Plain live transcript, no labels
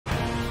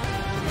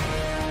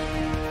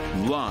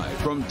Live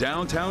from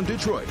downtown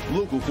Detroit,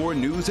 Local 4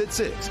 News at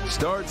 6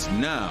 starts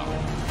now.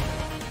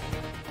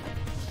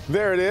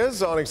 There it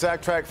is on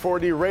Exact Track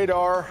 4D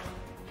radar.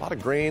 A lot of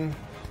green,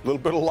 a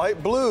little bit of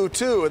light blue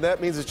too, and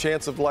that means a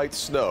chance of light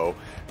snow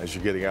as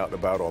you're getting out and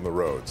about on the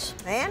roads.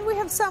 And we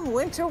have some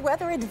winter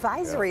weather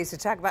advisories to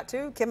talk about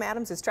too. Kim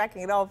Adams is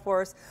tracking it all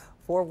for us.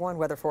 4-1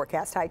 weather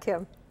forecast. Hi,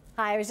 Kim.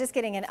 Hi, I was just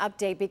getting an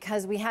update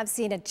because we have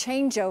seen a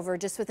changeover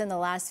just within the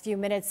last few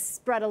minutes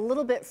spread a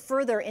little bit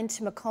further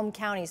into Macomb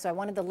County. So I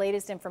wanted the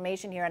latest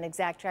information here on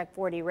Exact Track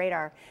 4D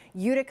radar.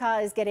 Utica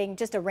is getting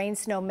just a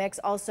rain-snow mix,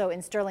 also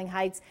in Sterling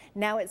Heights.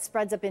 Now it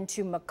spreads up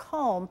into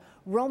Macomb.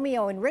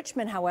 Romeo and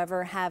Richmond,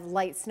 however, have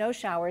light snow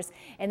showers.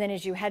 And then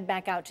as you head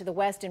back out to the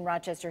west in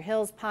Rochester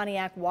Hills,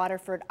 Pontiac,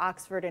 Waterford,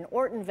 Oxford, and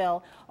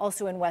Ortonville,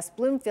 also in West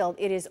Bloomfield,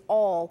 it is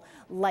all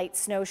light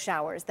snow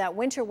showers. That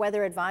winter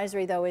weather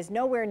advisory, though, is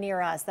nowhere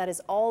near us. That is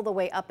all the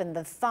way up in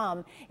the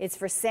thumb. It's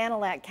for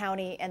Sanilac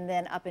County and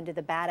then up into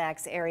the Bad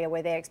Axe area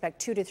where they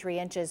expect 2 to 3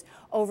 inches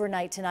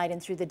overnight tonight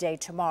and through the day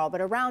tomorrow.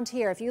 But around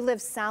here, if you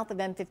live south of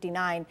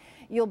M59,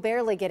 you'll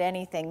barely get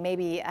anything,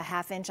 maybe a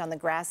 ½ inch on the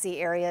grassy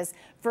areas.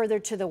 Further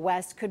to the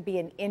west could be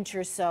an inch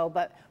or so,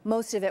 but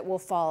most of it will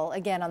fall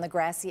again on the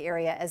grassy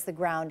area as the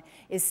ground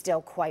is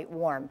still quite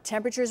warm.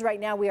 Temperatures right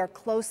now we are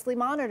closely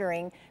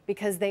monitoring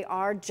because they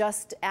are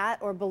just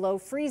at or below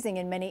freezing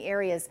in many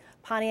areas.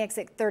 Pontiac's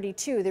at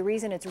 32. The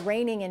reason it's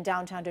raining in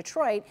downtown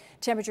Detroit,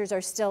 temperatures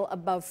are still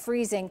above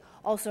freezing.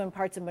 Also in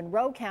parts of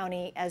Monroe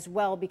County as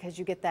well, because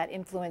you get that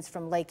influence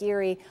from Lake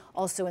Erie.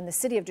 Also in the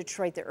city of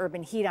Detroit, the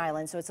urban heat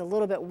island. So it's a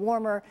little bit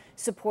warmer,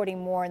 supporting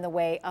more in the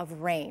way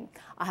of rain.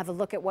 I'll have a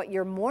look at what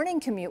your morning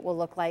commute will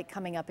look like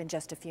coming up in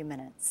just a few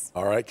minutes.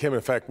 All right, Kim, in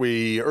fact,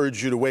 we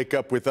urge you to wake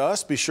up with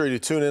us. Be sure to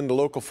tune in to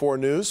Local 4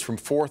 News from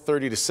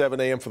 4:30 to 7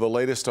 a.m. for the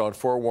latest on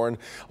 4-1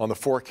 on the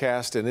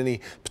forecast and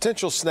any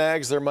potential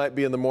snags there might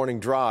be in the morning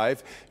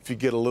drive. If you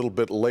get a little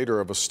bit later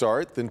of a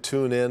start, then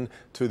tune in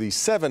to the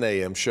 7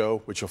 a.m.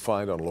 show, which you'll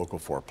find on Local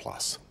 4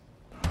 Plus.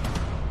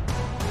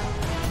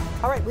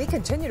 All right, we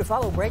continue to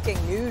follow breaking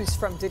news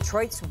from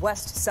Detroit's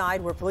west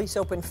side where police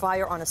opened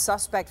fire on a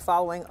suspect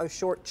following a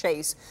short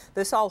chase.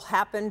 This all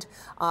happened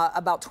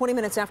about 20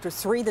 minutes after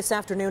 3 this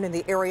afternoon in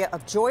the area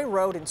of Joy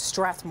Road in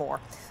Strathmore.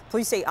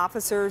 Police say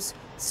officers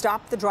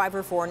stopped the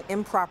driver for an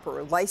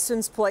improper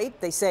license plate.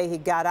 They say he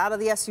got out of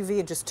the SUV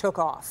and just took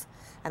off.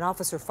 An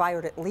officer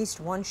fired at least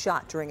one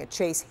shot during a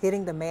chase,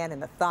 hitting the man in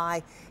the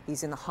thigh.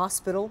 He's in the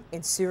hospital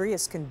in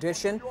serious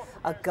condition.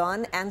 A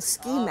gun and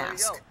ski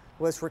mask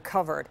was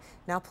recovered.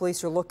 Now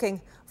police are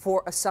looking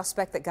for a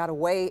suspect that got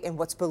away in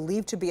what's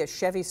believed to be a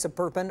Chevy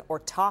Suburban or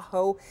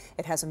Tahoe.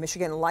 It has a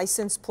Michigan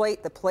license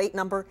plate, the plate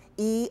number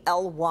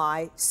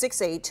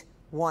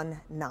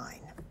ELY6819.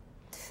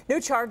 New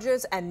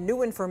charges and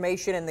new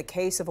information in the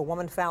case of a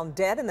woman found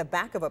dead in the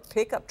back of a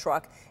pickup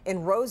truck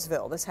in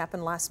Roseville. This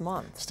happened last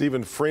month.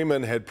 Stephen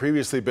Freeman had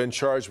previously been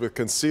charged with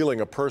concealing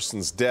a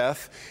person's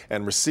death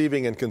and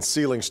receiving and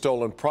concealing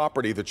stolen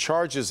property. The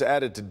charges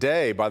added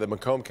today by the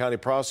Macomb County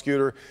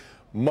prosecutor,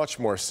 much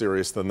more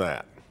serious than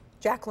that.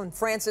 Jacqueline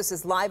Francis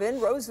is live in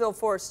Roseville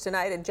for us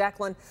tonight. And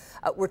Jacqueline,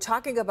 we're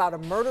talking about a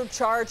murder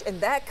charge, and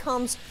that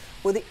comes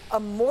with a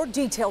more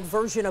detailed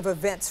version of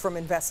events from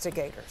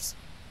investigators.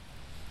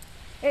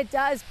 It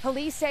does.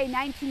 Police say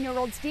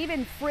 19-year-old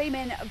Stephen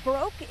Freeman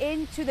broke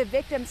into the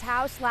victim's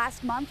house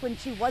last month when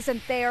she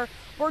wasn't there.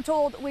 We're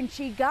told when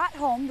she got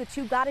home, the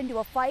two got into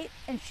a fight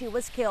and she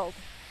was killed.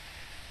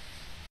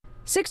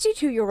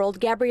 62-year-old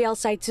Gabrielle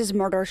Seitz's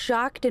murder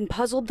shocked and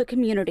puzzled the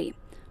community.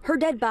 Her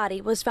dead body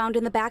was found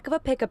in the back of a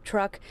pickup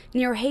truck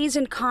near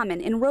Hazen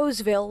Common in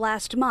Roseville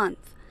last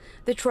month.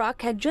 The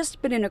truck had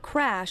just been in a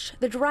crash,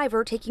 the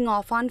driver taking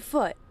off on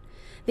foot.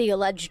 The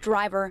alleged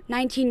driver,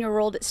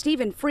 19-year-old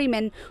Stephen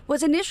Freeman,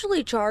 was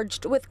initially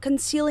charged with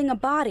concealing a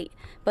body,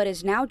 but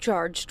is now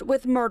charged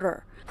with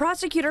murder.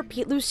 Prosecutor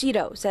Pete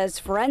Lucido says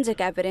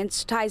forensic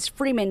evidence ties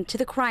Freeman to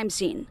the crime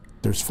scene.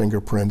 There's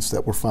fingerprints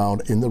that were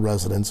found in the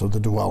residence of the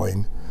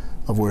dwelling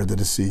of where the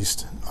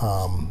deceased,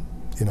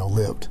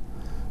 lived.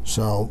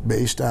 So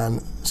based on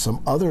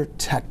some other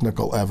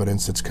technical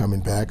evidence that's coming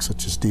back,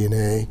 such as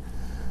DNA,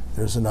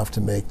 there's enough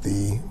to make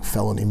the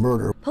felony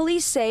murder.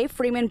 Police say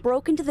Freeman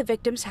broke into the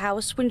victim's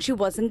house when she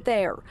wasn't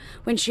there.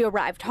 When she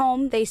arrived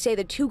home, they say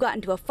the two got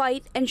into a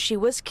fight and she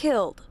was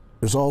killed.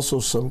 There's also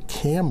some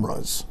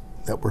cameras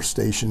that were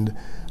stationed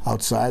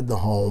outside the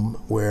home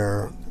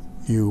where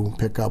you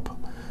pick up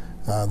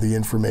the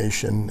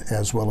information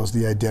as well as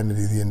the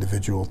identity of the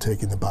individual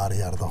taking the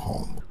body out of the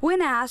home.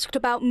 When asked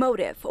about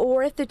motive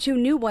or if the two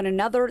knew one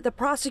another, the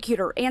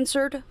prosecutor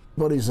answered,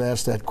 "Nobody's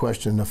asked that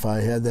question. If I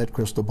had that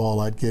crystal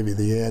ball, I'd give you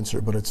the answer,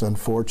 but it's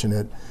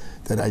unfortunate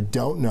that I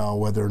don't know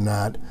whether or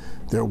not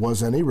there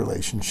was any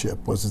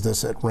relationship. Was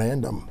this at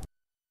random?"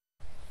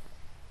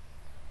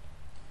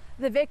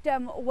 The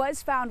victim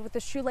was found with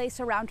a shoelace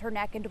around her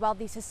neck, and while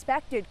the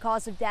suspected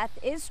cause of death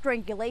is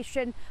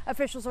strangulation,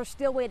 officials are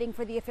still waiting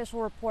for the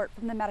official report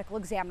from the medical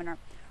examiner.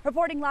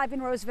 Reporting live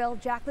in Roseville,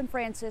 Jacqueline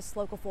Francis,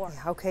 Local 4.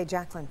 Yeah, okay,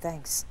 Jacqueline,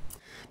 thanks.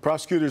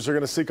 Prosecutors are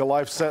going to seek a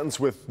life sentence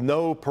with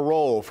no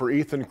parole for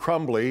Ethan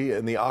Crumbley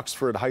in the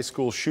Oxford High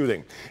School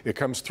shooting. It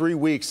comes 3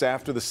 weeks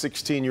after the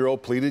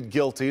 16-year-old pleaded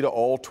guilty to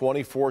all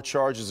 24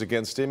 charges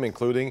against him,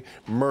 including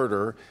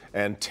murder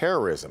and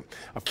terrorism.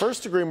 A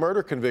first-degree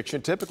murder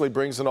conviction typically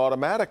brings an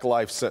automatic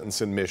life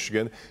sentence in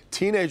Michigan.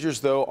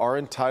 Teenagers, though, are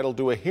entitled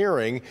to a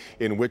hearing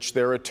in which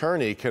their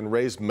attorney can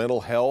raise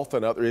mental health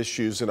and other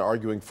issues in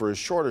arguing for a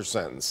shorter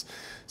sentence.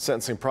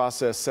 Sentencing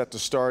process set to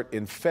start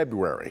in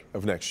February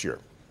of next year.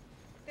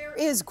 There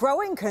is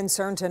growing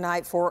concern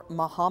tonight for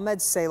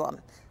Mohammed Salem,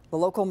 the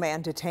local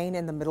man detained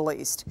in the Middle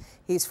East.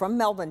 He's from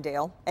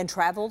Melvindale and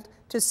traveled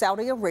to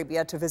Saudi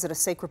Arabia to visit a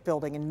sacred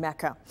building in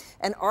Mecca.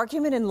 An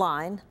argument in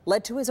line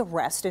led to his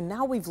arrest, and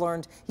now we've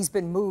learned he's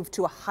been moved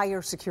to a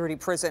higher security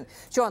prison.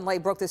 Sean Lay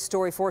broke this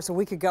story for us a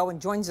week ago and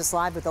joins us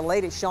live with the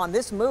latest. Sean,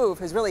 this move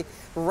has really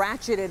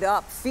ratcheted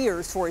up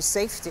fears for his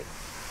safety.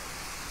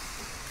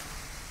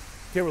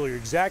 Kimberly, you're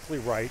exactly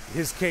right.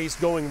 His case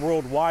going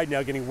worldwide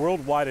now, getting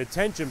worldwide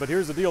attention. But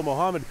here's the deal.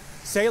 Mohammed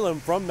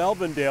Salem from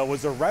Melvindale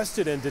was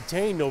arrested and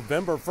detained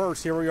November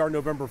 1st. Here we are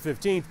November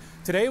 15th.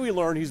 Today we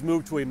learned he's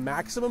moved to a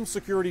maximum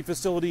security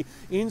facility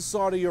in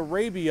Saudi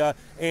Arabia,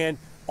 and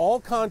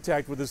all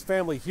contact with his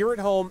family here at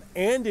home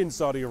and in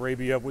Saudi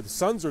Arabia, with his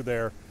sons are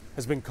there,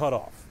 has been cut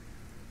off.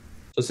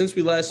 So since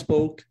we last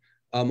spoke,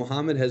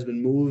 Mohammed has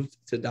been moved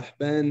to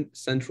Dahban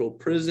Central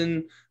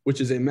Prison,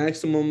 which is a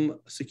maximum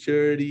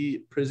security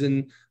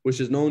prison which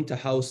is known to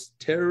house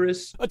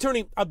terrorists.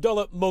 Attorney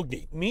Abdullah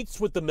Mogni meets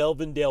with the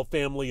Melvindale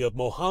family of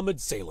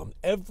Mohammed Salem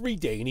every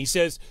day, and he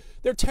says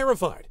they're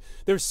terrified.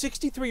 Their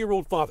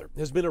 63-year-old father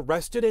has been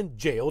arrested and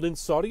jailed in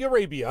Saudi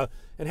Arabia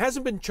and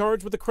hasn't been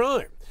charged with a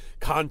crime.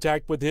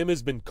 Contact with him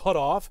has been cut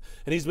off,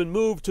 and he's been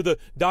moved to the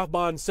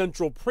Dahban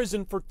Central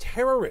Prison for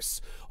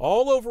terrorists,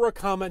 all over a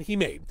comment he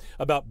made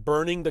about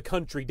burning the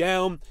country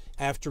down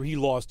after he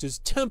lost his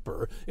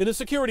temper in a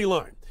security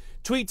line.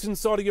 Tweets in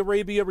Saudi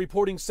Arabia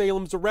reporting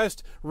Salem's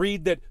arrest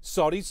read that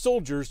Saudi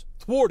soldiers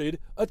thwarted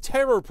a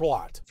terror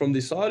plot. From the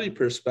Saudi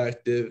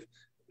perspective,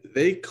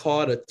 they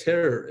caught a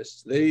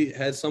terrorist. They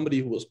had somebody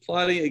who was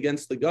plotting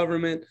against the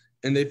government,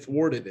 and they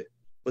thwarted it.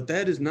 But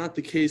that is not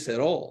the case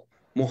at all.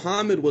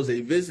 Mohammed was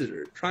a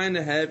visitor trying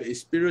to have a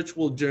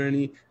spiritual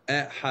journey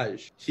at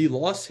Hajj. He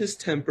lost his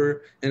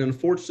temper and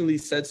unfortunately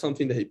said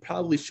something that he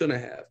probably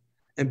shouldn't have.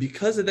 And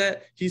because of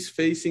that, he's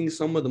facing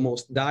some of the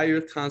most dire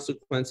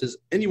consequences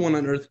anyone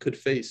on earth could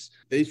face.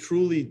 They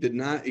truly did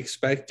not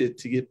expect it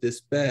to get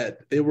this bad.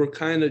 They were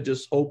kind of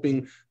just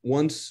hoping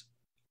once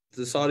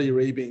the Saudi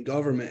Arabian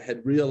government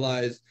had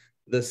realized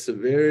the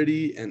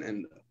severity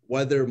and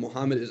whether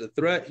Mohammed is a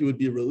threat, he would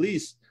be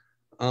released.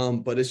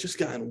 But it's just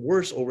gotten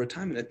worse over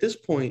time. And at this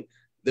point,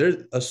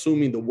 they're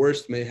assuming the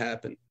worst may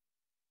happen.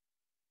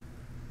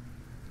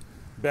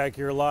 Back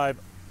here live,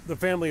 the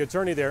family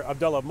attorney there,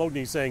 Abdullah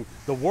Mogni, saying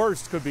the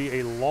worst could be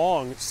a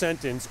long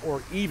sentence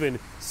or even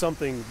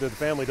something that the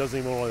family doesn't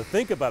even want to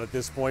think about at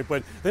this point.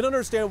 But they don't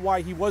understand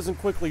why he wasn't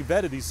quickly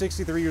vetted. He's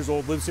 63 years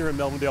old, lives here in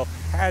Melvindale,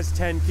 has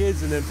 10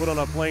 kids, and then put on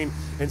a plane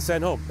and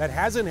sent home. That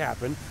hasn't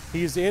happened.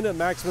 He's in a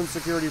maximum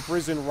security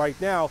prison right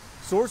now.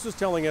 Sources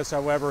telling us,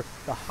 however,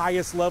 the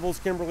highest levels,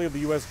 Kimberly, of the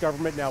U.S.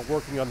 government now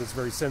working on this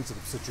very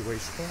sensitive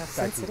situation. Yeah,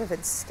 sensitive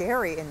and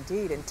scary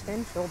indeed, and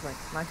 10 children.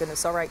 My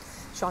goodness. All right,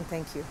 Sean,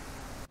 thank you.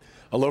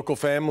 A local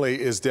family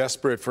is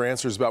desperate for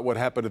answers about what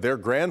happened to their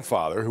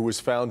grandfather, who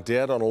was found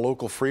dead on a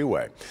local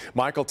freeway.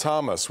 Michael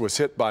Thomas was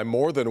hit by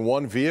more than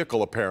one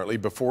vehicle, apparently,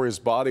 before his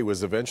body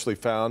was eventually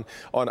found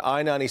on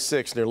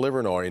I-96 near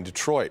Livernois in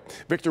Detroit.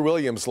 Victor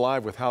Williams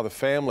live with how the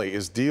family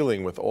is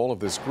dealing with all of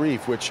this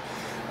grief, which,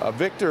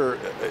 Victor,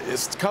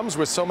 comes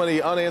with so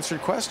many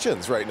unanswered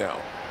questions right now.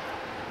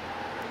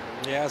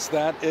 Yes,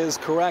 that is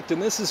correct.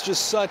 And this is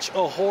just such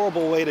a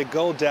horrible way to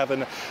go, Devin.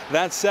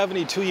 That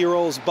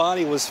 72-year-old's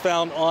body was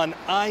found on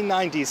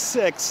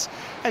I-96.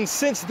 And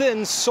since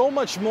then, so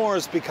much more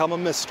has become a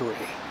mystery.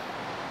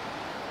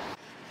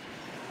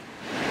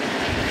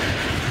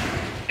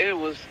 It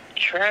was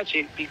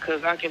tragic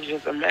because I can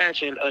just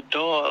imagine a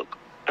dog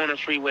on a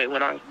freeway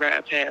when I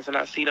ride past and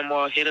I see them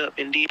all hit up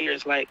in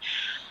deers. Like,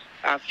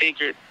 I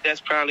figured that's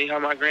probably how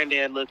my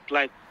granddad looked,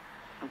 like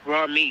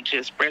raw meat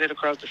just spread it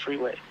across the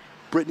freeway.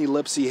 Brittany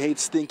Lipsy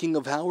hates thinking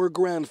of how her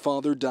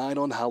grandfather died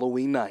on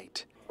Halloween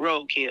night.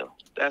 Roadkill.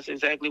 That's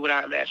exactly what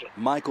I imagined.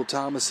 Michael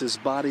Thomas's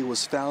body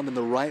was found in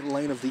the right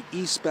lane of the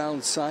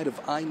eastbound side of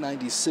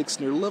I-96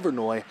 near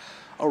Livernois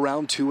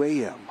around 2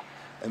 a.m.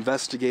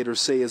 Investigators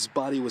say his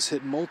body was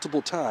hit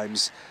multiple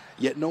times,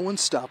 yet no one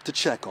stopped to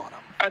check on him.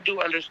 I do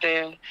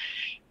understand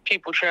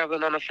people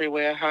traveling on the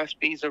freeway at high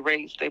speeds or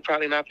rates. They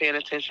probably not paying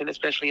attention,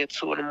 especially at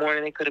 2 in the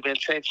morning. They could have been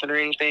texting or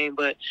anything.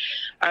 But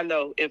I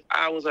know if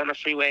I was on the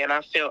freeway and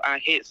I felt I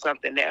hit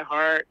something that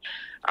hard,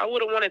 I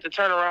would have wanted to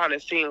turn around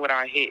and see what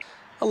I hit.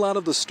 A lot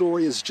of the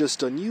story is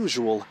just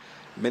unusual.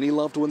 Many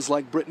loved ones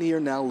like Brittany are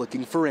now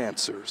looking for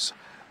answers.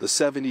 The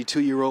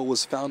 72-year-old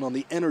was found on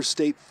the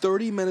interstate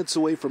 30 minutes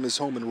away from his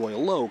home in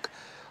Royal Oak.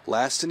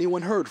 Last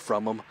anyone heard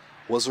from him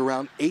was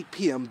around 8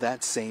 p.m.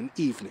 that same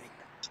evening.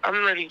 I'm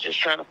really just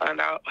trying to find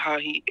out how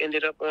he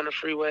ended up on the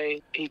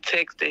freeway. He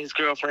texted his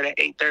girlfriend at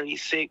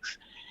 8:36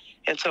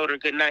 and told her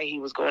good night. He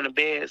was going to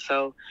bed,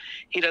 so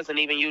he doesn't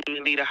even usually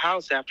leave the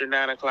house after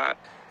 9 o'clock.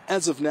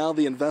 As of now,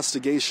 the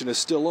investigation is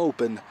still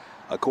open.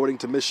 According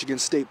to Michigan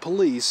State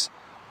Police,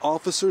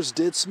 officers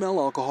did smell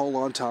alcohol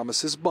on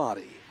Thomas's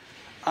body.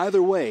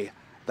 Either way,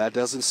 that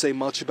doesn't say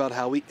much about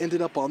how he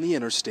ended up on the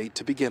interstate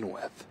to begin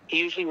with. He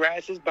usually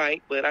rides his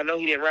bike, but I know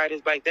he didn't ride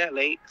his bike that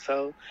late,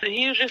 so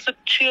he was just a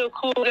chill,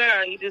 cool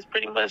guy. He just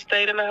pretty much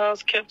stayed in the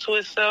house, kept to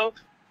himself.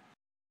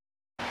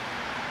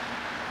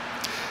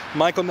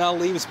 Michael now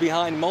leaves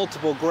behind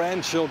multiple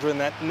grandchildren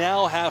that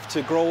now have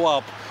to grow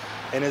up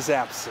in his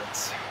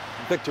absence.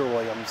 Victor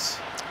Williams,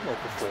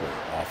 Local 4.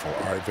 Awful.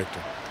 All right,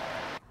 Victor.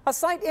 A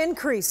slight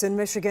increase in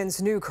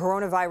Michigan's new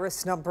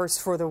coronavirus numbers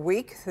for the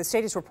week. The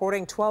state is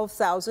reporting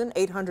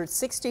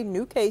 12,860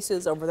 new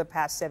cases over the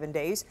past 7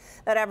 days.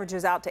 That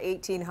averages out to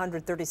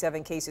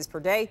 1,837 cases per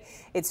day.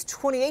 It's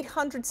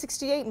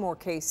 2,868 more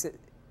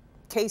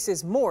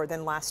cases more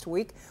than last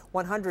week.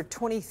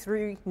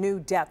 123 new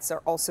deaths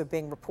are also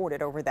being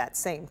reported over that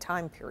same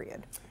time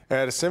period.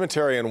 At a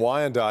cemetery in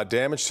Wyandotte,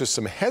 damage to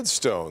some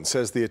headstones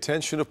has the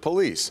attention of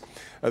police.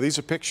 These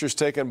are pictures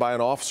taken by an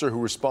officer who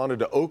responded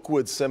to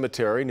Oakwood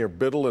Cemetery near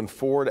Biddle and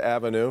Ford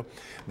Avenue.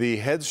 The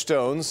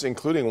headstones,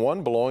 including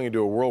one belonging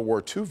to a World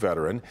War II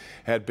veteran,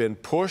 had been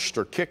pushed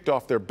or kicked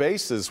off their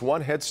bases.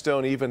 One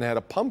headstone even had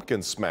a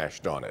pumpkin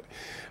smashed on it.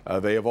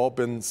 They have all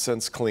been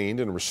since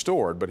cleaned and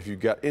restored, but if you've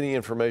got any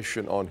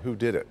information on who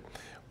did it,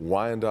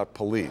 Wyandotte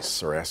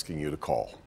police are asking you to call.